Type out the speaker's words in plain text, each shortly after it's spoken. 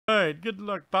right, good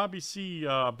luck. Bobby C.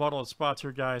 Bought all the spots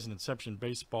here, guys, in Inception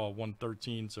Baseball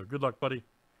 113. So good luck, buddy.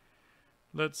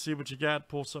 Let's see what you got.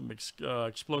 Pull something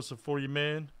explosive for you,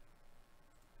 man.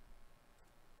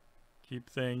 Keep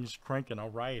things cranking. All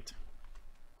right.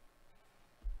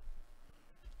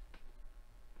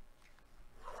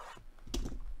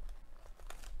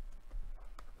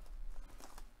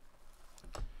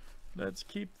 Let's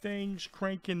keep things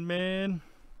cranking, man.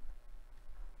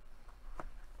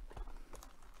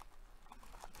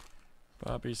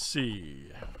 Bobby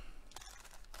C.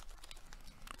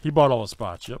 He bought all the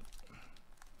spots, yep.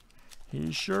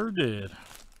 He sure did.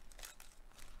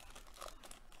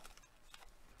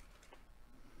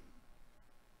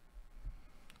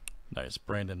 Nice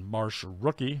Brandon Marshall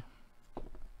rookie.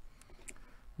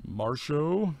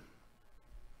 Marshall.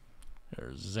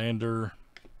 There's Xander.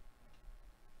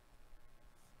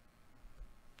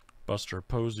 Buster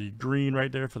Posey green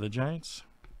right there for the Giants.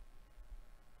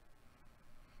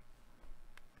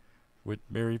 Whit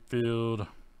Merrifield.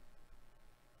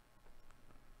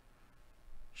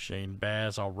 Shane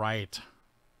Baz, all right.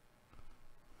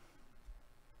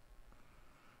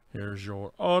 Here's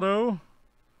your auto.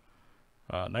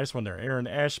 Nice one there. Aaron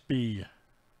Ashby.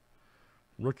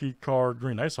 Rookie card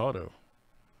green. Nice auto.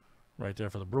 Right there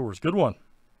for the Brewers. Good one.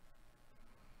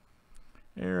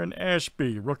 Aaron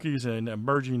Ashby. Rookies and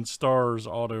emerging stars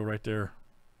auto right there.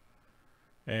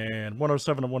 And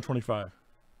 107 of 125.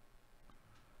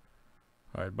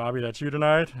 All right, Bobby, that's you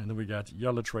tonight. And then we got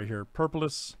Yelich right here.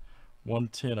 Purpleus.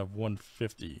 110 of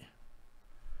 150.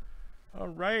 All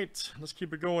right, let's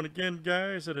keep it going again,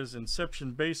 guys. It is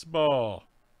Inception Baseball.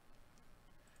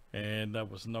 And that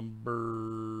was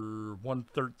number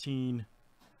 113.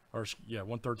 Or, yeah,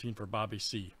 113 for Bobby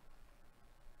C.